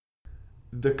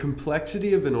The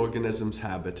complexity of an organism's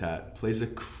habitat plays a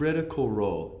critical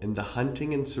role in the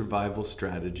hunting and survival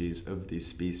strategies of these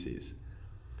species.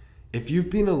 If you've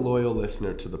been a loyal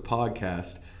listener to the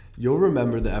podcast, you'll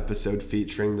remember the episode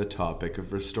featuring the topic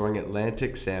of restoring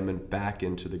Atlantic salmon back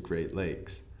into the Great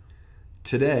Lakes.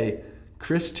 Today,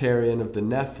 Chris Therien of the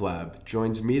Neff Lab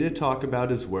joins me to talk about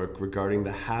his work regarding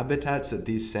the habitats that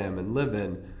these salmon live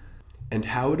in and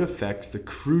how it affects the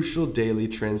crucial daily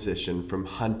transition from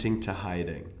hunting to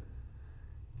hiding.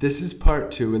 This is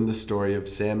part 2 in the story of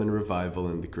salmon revival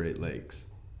in the Great Lakes.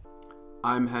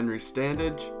 I'm Henry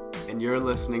Standage, and you're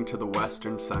listening to the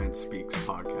Western Science Speaks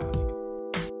podcast.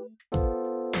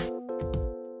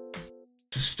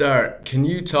 To start, can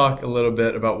you talk a little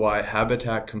bit about why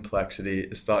habitat complexity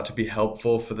is thought to be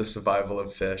helpful for the survival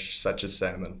of fish such as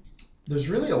salmon? There's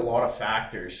really a lot of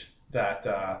factors that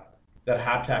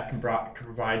habitat can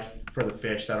provide for the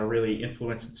fish that will really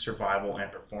influence its survival and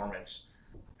performance.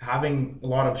 Having a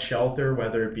lot of shelter,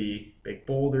 whether it be big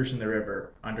boulders in the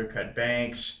river, undercut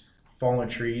banks, fallen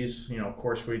trees,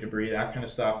 coarse-weight debris, that kind of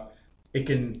stuff, it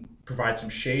can provide some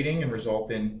shading and result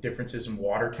in differences in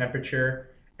water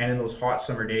temperature. And in those hot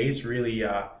summer days, really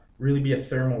be a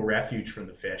thermal refuge from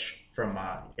the fish from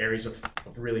areas of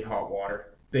really hot water.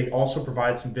 They also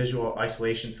provide some visual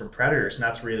isolation from predators, and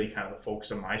that's really kind of the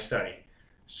focus of my study.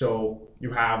 So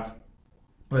you have,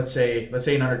 let's say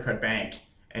an undercut bank,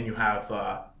 and you have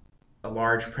a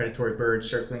large predatory bird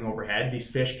circling overhead.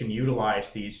 These fish can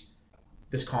utilize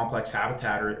this complex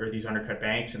habitat or these undercut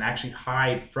banks and actually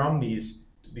hide from these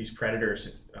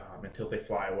predators until they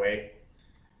fly away.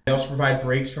 They also provide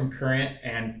breaks from current,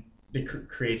 and they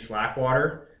create slack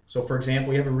water. So for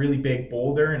example, you have a really big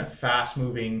boulder and a fast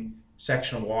moving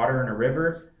section of water in a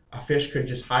river. A fish could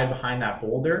just hide behind that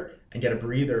boulder and get a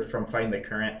breather from fighting the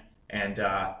current and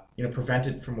prevent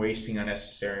it from wasting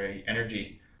unnecessary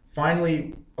energy.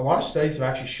 Finally, a lot of studies have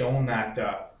actually shown that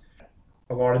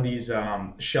a lot of these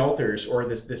shelters or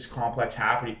this complex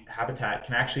habitat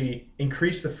can actually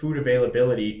increase the food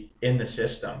availability in the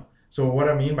system. So what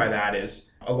I mean by that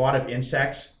is a lot of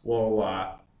insects will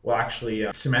actually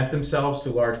cement themselves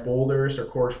to large boulders or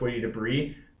coarse weighty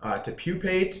debris to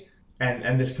pupate,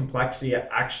 and this complexity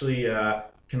actually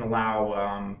can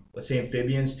allow, let's say,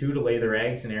 amphibians to lay their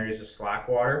eggs in areas of slack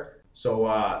water.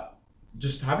 So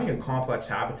just having a complex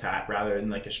habitat rather than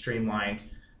like a streamlined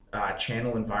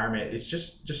channel environment is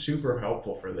just super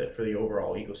helpful for the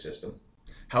overall ecosystem.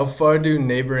 How far do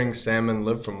neighboring salmon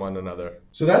live from one another?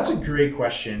 So that's a great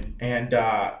question, and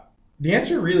the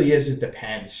answer really is it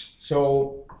depends.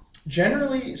 So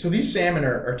generally, these salmon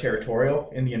are territorial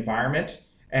in the environment,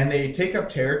 and they take up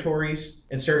territories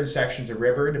in certain sections of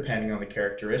river depending on the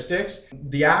characteristics.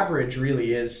 The average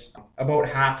really is about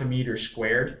half a meter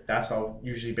squared. That's how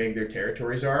usually big their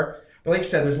territories are. But like I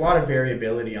said, there's a lot of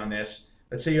variability on this.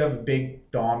 Let's say you have a big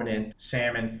dominant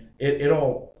salmon,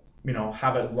 it'll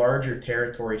have a larger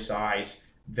territory size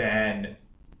than,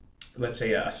 let's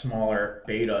say, a smaller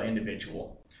beta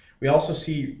individual. We also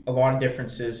see a lot of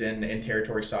differences in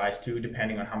territory size too,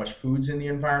 depending on how much food's in the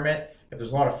environment. If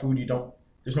there's a lot of food,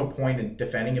 there's no point in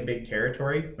defending a big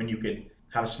territory when you could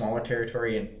have a smaller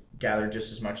territory and gather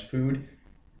just as much food.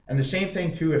 And the same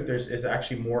thing too, if there's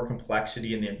actually more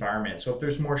complexity in the environment. So if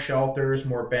there's more shelters,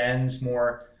 more bends,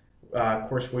 more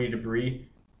coarse weighty debris,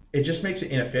 it just makes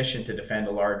it inefficient to defend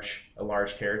a large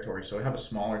territory. So we have a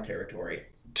smaller territory.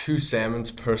 Do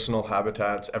salmon's personal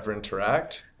habitats ever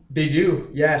interact? They do,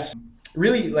 yes.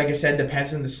 Really, like I said,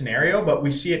 depends on the scenario, but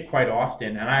we see it quite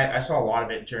often. And I saw a lot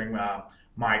of it during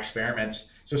my experiments.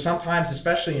 So sometimes,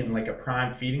 especially in like a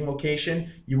prime feeding location,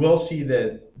 you will see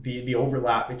the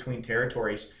overlap between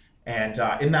territories. And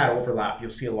in that overlap,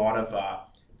 you'll see a lot of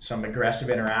some aggressive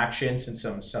interactions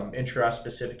and some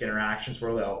intra-specific interactions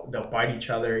where they'll bite each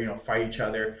other, fight each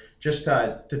other, just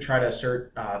to try to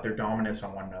assert their dominance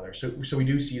on one another. So we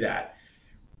do see that.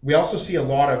 We also see a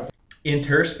lot of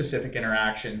interspecific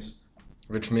interactions,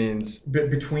 which means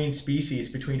between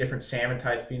species, between different salmon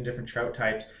types, between different trout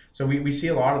types. So we see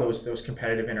a lot of those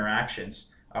competitive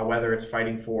interactions, whether it's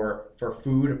fighting for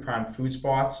food and prime food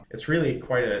spots. It's really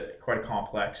quite a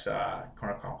complex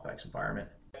environment.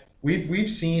 We've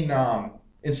seen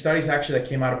in studies actually that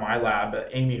came out of my lab,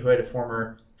 Amy Hood, a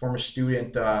former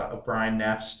student of Brian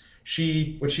Neff's,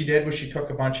 what she did was she took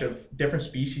a bunch of different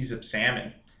species of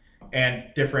salmon and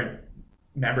different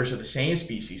members of the same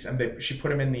species, and she put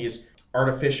them in these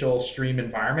artificial stream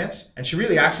environments, and she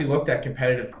really actually looked at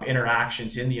competitive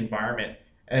interactions in the environment.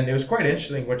 And it was quite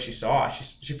interesting what she saw.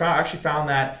 She found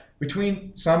that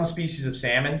between some species of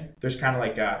salmon, there's kind of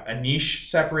like a niche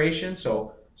separation.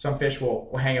 So some fish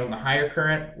will hang out in the higher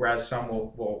current, whereas some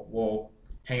will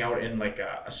hang out in like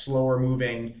a slower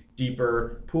moving,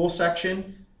 deeper pool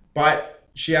section. But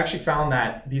she actually found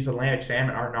that these Atlantic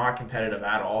salmon are not competitive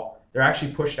at all. They're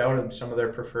actually pushed out of some of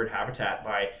their preferred habitat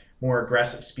by more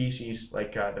aggressive species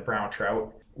like the brown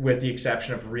trout, with the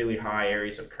exception of really high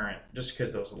areas of current, just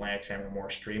because those Atlantic salmon are more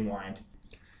streamlined.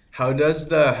 How does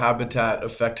the habitat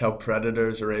affect how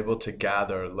predators are able to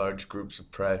gather large groups of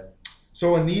prey?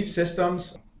 So in these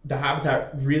systems, the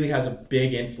habitat really has a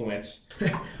big influence.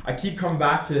 I keep coming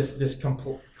back to this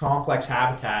complex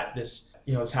habitat, this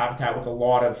habitat with a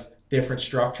lot of different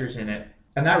structures in it,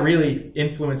 and that really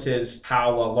influences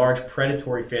how a large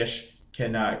predatory fish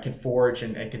can forage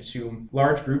and consume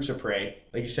large groups of prey.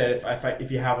 Like you said, if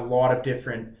you have a lot of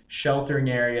different sheltering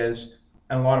areas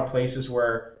and a lot of places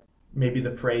where maybe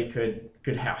the prey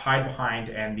could hide behind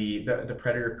and the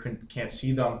predator can't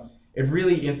see them, it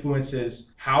really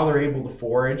influences how they're able to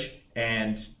forage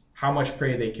and how much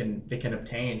prey they can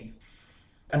obtain.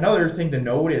 Another thing to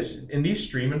note is in these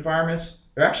stream environments,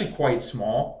 they're actually quite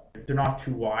small. They're not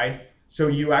too wide. So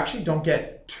you actually don't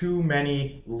get too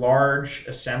many large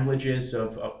assemblages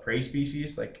of prey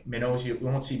species like minnows. You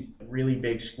won't see really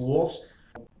big schools.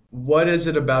 What is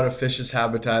it about a fish's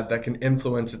habitat that can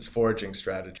influence its foraging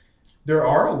strategy? There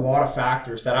are a lot of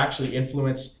factors that actually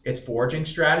influence its foraging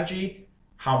strategy,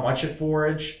 how much it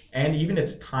forage, and even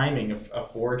its timing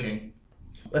of foraging.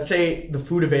 Let's say the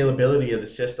food availability of the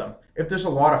system. If there's a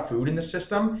lot of food in the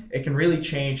system, it can really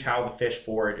change how the fish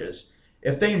forages.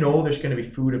 If they know there's going to be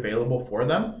food available for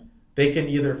them, they can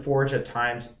either forage at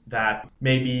times that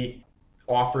maybe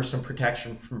offer some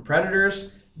protection from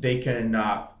predators. They can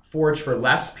forage for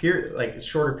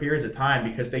shorter periods of time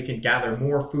because they can gather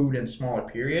more food in a smaller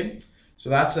period.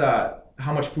 So that's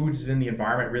how much food is in the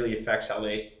environment really affects how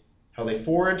they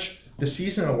forage. The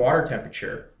seasonal water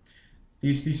temperature.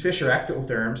 These fish are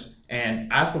ectotherms,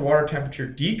 and as the water temperature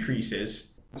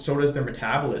decreases, so does their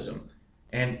metabolism.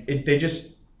 And they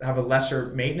just have a lesser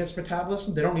maintenance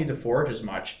metabolism. They don't need to forage as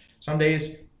much. Some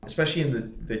days, especially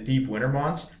in the deep winter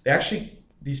months,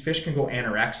 these fish can go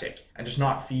anorexic and just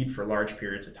not feed for large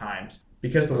periods of time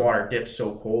because the water dips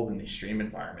so cold in these stream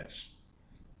environments.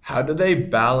 How do they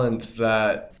balance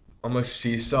that almost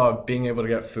seesaw of being able to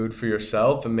get food for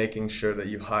yourself and making sure that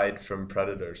you hide from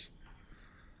predators?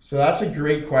 So that's a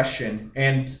great question.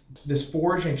 And this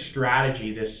foraging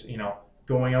strategy,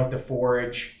 going out to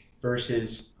forage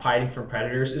versus hiding from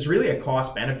predators, is really a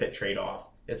cost-benefit trade-off.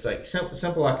 It's like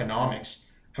simple economics.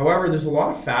 However, there's a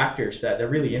lot of factors that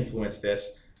really influence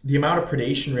this. The amount of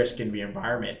predation risk in the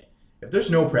environment. If there's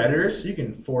no predators, you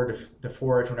can afford to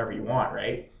forage whenever you want,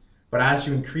 right? But as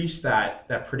you increase that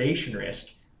predation risk,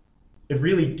 it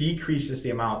really decreases the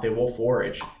amount they will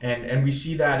forage. And we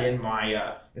see that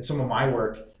in some of my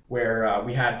work where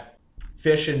we had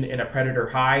fish in a predator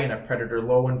high and a predator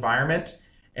low environment.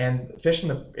 And fish in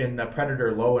the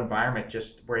predator low environment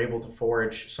just were able to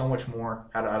forage so much more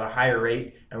at a higher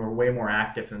rate and were way more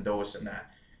active than those in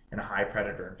a high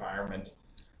predator environment.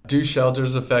 Do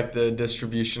shelters affect the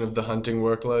distribution of the hunting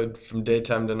workload from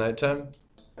daytime to nighttime?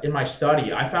 In my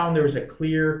study, I found there was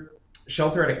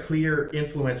shelter had a clear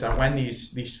influence on when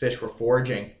these fish were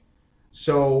foraging.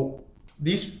 So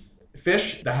these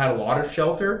fish that had a lot of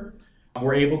shelter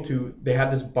they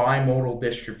had this bimodal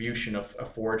distribution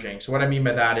of foraging. So what I mean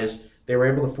by that is they were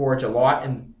able to forage a lot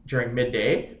during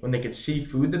midday when they could see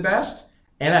food the best,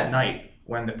 and at night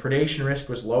when the predation risk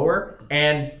was lower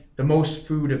and the most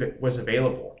food was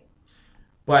available.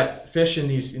 But fish in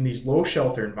these low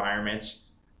shelter environments,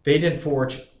 they didn't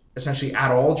forage essentially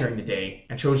at all during the day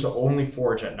and chose to only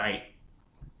forage at night.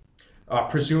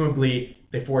 Presumably,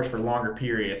 they forage for longer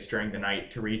periods during the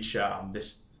night to reach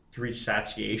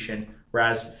satiation,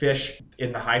 whereas fish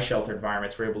in the high shelter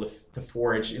environments were able to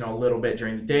forage, a little bit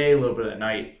during the day, a little bit at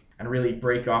night, and really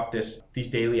break up these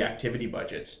daily activity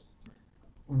budgets.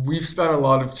 We've spent a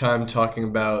lot of time talking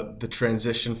about the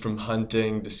transition from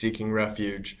hunting to seeking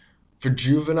refuge. For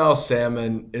juvenile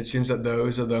salmon, it seems that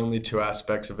those are the only two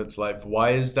aspects of its life.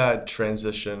 Why is that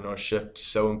transition or shift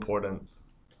so important?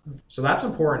 So that's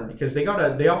important because they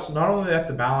also not only have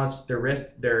to balance their risk,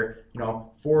 their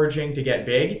foraging to get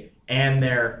big and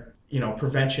their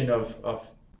prevention of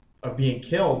being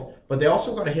killed, but they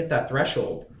also got to hit that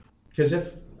threshold because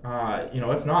if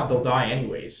not, they'll die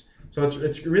anyways. So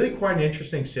it's really quite an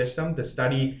interesting system to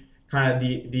study kind of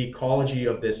the ecology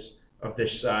of this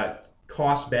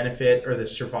cost benefit or the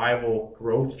survival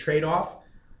growth trade-off.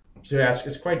 So yeah,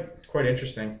 it's quite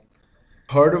interesting.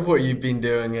 Part of what you've been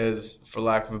doing is, for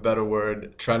lack of a better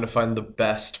word, trying to find the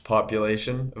best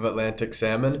population of Atlantic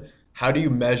salmon. How do you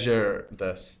measure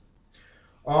this?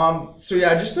 So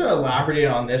yeah, just to elaborate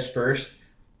on this first,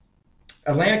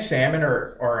 Atlantic salmon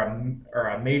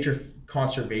are a major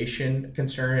conservation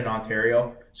concern in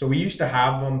Ontario. So we used to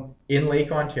have them in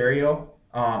Lake Ontario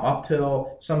up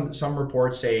till some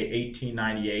reports say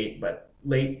 1898, but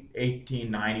late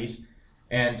 1890s,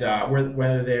 and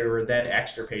whether they were then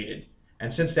extirpated.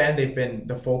 And since then, they've been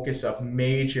the focus of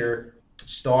major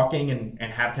stocking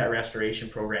and habitat restoration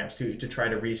programs to try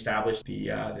to reestablish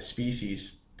the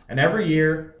species. And every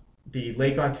year, the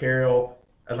Lake Ontario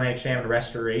Atlantic Salmon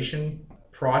Restoration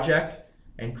Project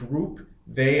and group,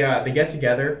 they get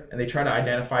together and they try to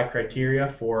identify criteria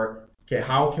for, okay,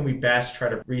 how can we best try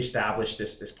to reestablish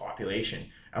this population.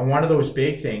 And one of those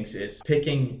big things is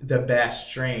picking the best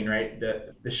strain, right?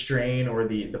 The strain or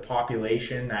the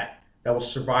population that will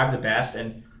survive the best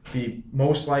and be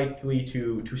most likely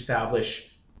to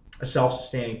establish a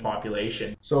self-sustaining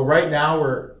population. So right now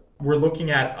we're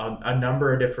looking at a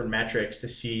number of different metrics to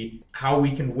see how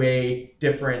we can weigh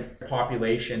different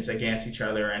populations against each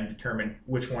other and determine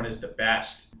which one is the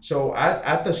best. So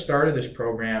at the start of this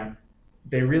program,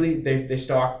 they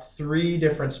stocked 3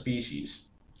 different species.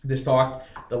 They stocked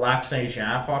the Lac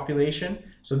Saint-Jean population.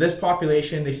 So this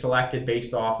population they selected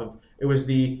based off of, it was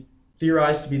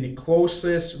theorized to be the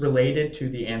closest related to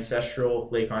the ancestral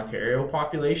Lake Ontario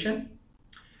population.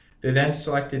 They then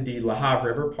selected the Le Havre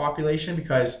River population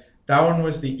because that one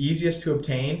was the easiest to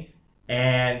obtain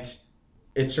and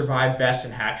it survived best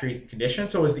in hatchery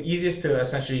conditions. So it was the easiest to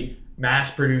essentially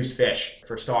mass produce fish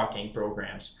for stocking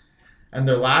programs. And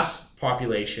their last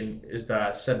population is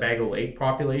the Sebago Lake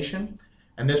population.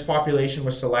 And this population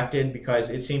was selected because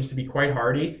it seems to be quite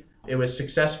hardy. It was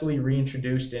successfully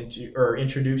introduced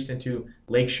into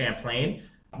Lake Champlain.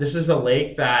 This is a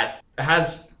lake that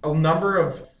has a number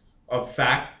of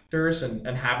factors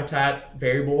and habitat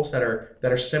variables that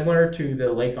are similar to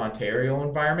the Lake Ontario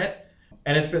environment.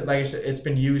 And it's been, like I said, it's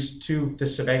been used to the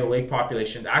Sebago Lake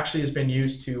population. It actually has been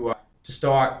used to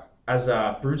stock as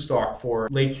a brood stock for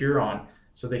Lake Huron.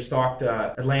 So they stocked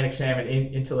Atlantic salmon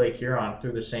into Lake Huron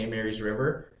through the St. Mary's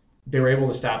River. They were able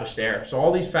to establish there. So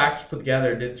all these factors put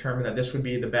together to determine that this would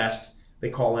be the best, they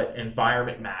call it,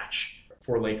 environment match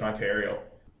for Lake Ontario.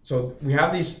 So we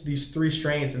have these 3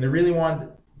 strains, and they really want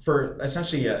for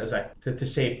essentially to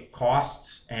save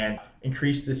costs and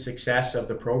increase the success of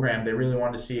the program. They really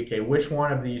wanted to see, okay, which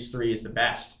one of these 3 is the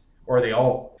best, or are they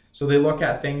all? So they look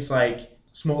at things like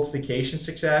smoltification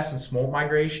success and smolt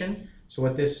migration. So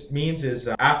what this means is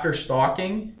after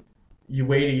stocking, you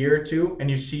wait a year or 2 and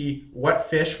you see what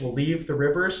fish will leave the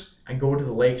rivers and go to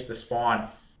the lakes to spawn.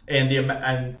 And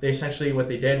they essentially what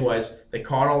they did was they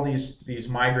caught all these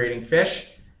migrating fish.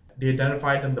 They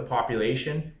identified them the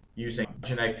population using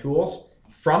genetic tools.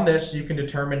 From this, you can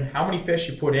determine how many fish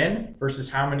you put in versus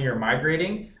how many are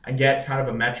migrating and get kind of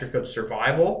a metric of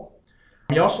survival.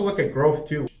 You also look at growth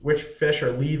too, which fish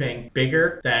are leaving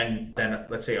bigger than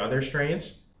let's say other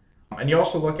strains. And you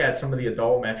also look at some of the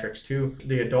adult metrics too.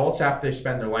 The adults, after they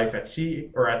spend their life at sea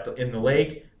or in the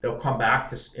lake, they'll come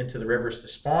back into the rivers to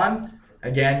spawn.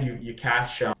 Again, you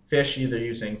catch fish either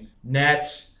using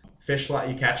nets,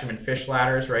 you catch them in fish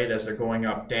ladders, right, as they're going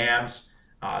up dams.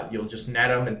 You'll just net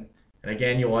them, and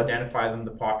again, you'll identify them,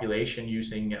 the population,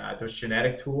 using those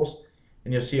genetic tools.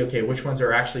 And you'll see, okay, which ones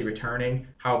are actually returning,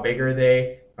 how big are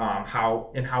they,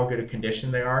 how good a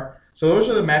condition they are. So those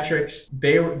are the metrics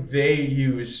they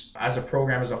use as a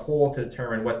program as a whole to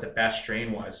determine what the best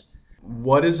strain was.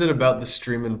 What is it about the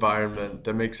stream environment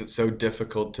that makes it so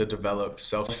difficult to develop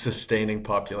self-sustaining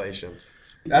populations?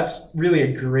 That's really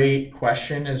a great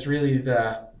question. It's really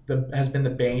has been the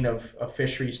bane of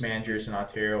fisheries managers in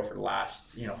Ontario for the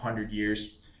last 100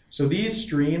 years. So these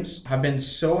streams have been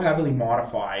so heavily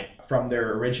modified from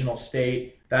their original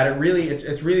state that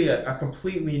it's really a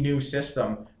completely new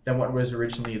system than what was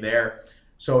originally there.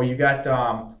 So you got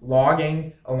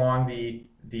logging along the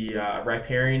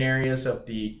riparian areas of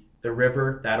the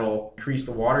river that'll increase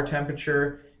the water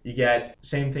temperature. You get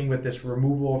same thing with this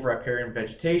removal of riparian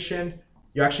vegetation.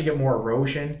 You actually get more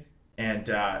erosion and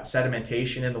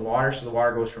sedimentation in the water. So the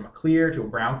water goes from a clear to a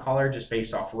brown color just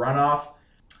based off runoff.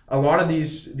 A lot of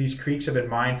these creeks have been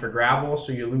mined for gravel,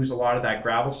 so you lose a lot of that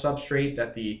gravel substrate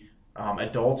that the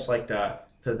adults like to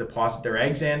deposit their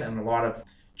eggs in, and a lot of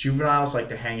juveniles like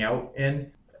to hang out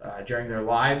in during their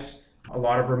lives. A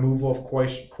lot of removal of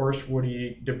coarse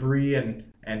woody debris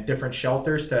and different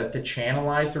shelters to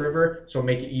channelize the river, so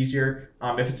make it easier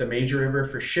if it's a major river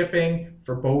for shipping,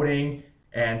 for boating,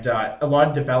 and a lot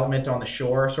of development on the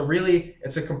shore. So really,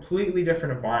 it's a completely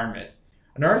different environment.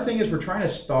 Another thing is we're trying to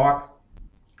stock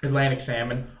Atlantic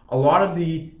salmon. A lot of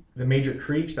the major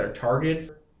creeks that are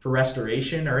targeted for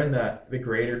restoration are in the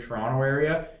greater Toronto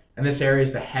area, and this area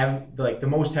is the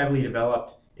most heavily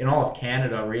developed in all of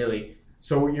Canada, really.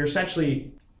 So you're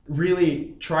essentially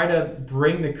really try to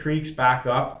bring the creeks back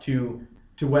up to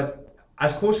what,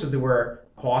 as close as they were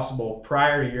possible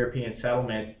prior to European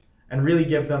settlement, and really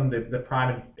give them the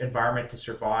prime environment to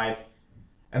survive.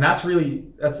 And that's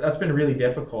been really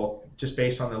difficult just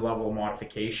based on the level of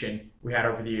modification we had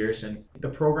over the years. And the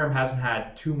program hasn't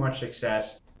had too much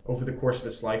success over the course of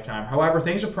its lifetime. However,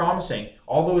 things are promising.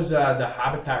 All those the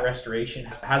habitat restoration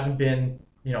hasn't been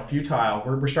futile.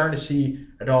 We're starting to see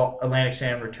adult Atlantic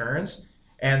salmon returns,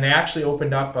 and they actually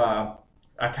opened up a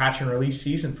catch and release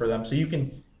season for them, so you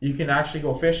can actually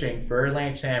go fishing for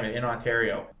Atlantic salmon in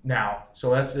Ontario now.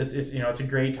 So it's a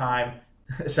great time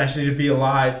essentially to be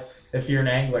alive if you're an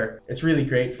angler. It's really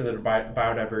great for the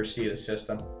biodiversity of the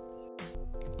system.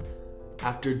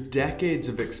 After decades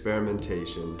of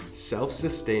experimentation,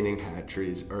 self-sustaining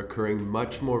hatcheries are occurring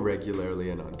much more regularly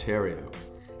in Ontario,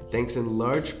 thanks in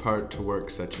large part to work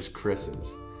such as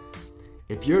Chris's.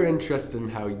 If you're interested in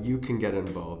how you can get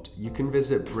involved, you can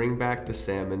visit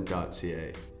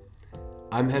bringbackthesalmon.ca.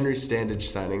 I'm Henry Standage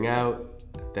signing out.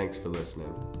 Thanks for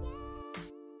listening.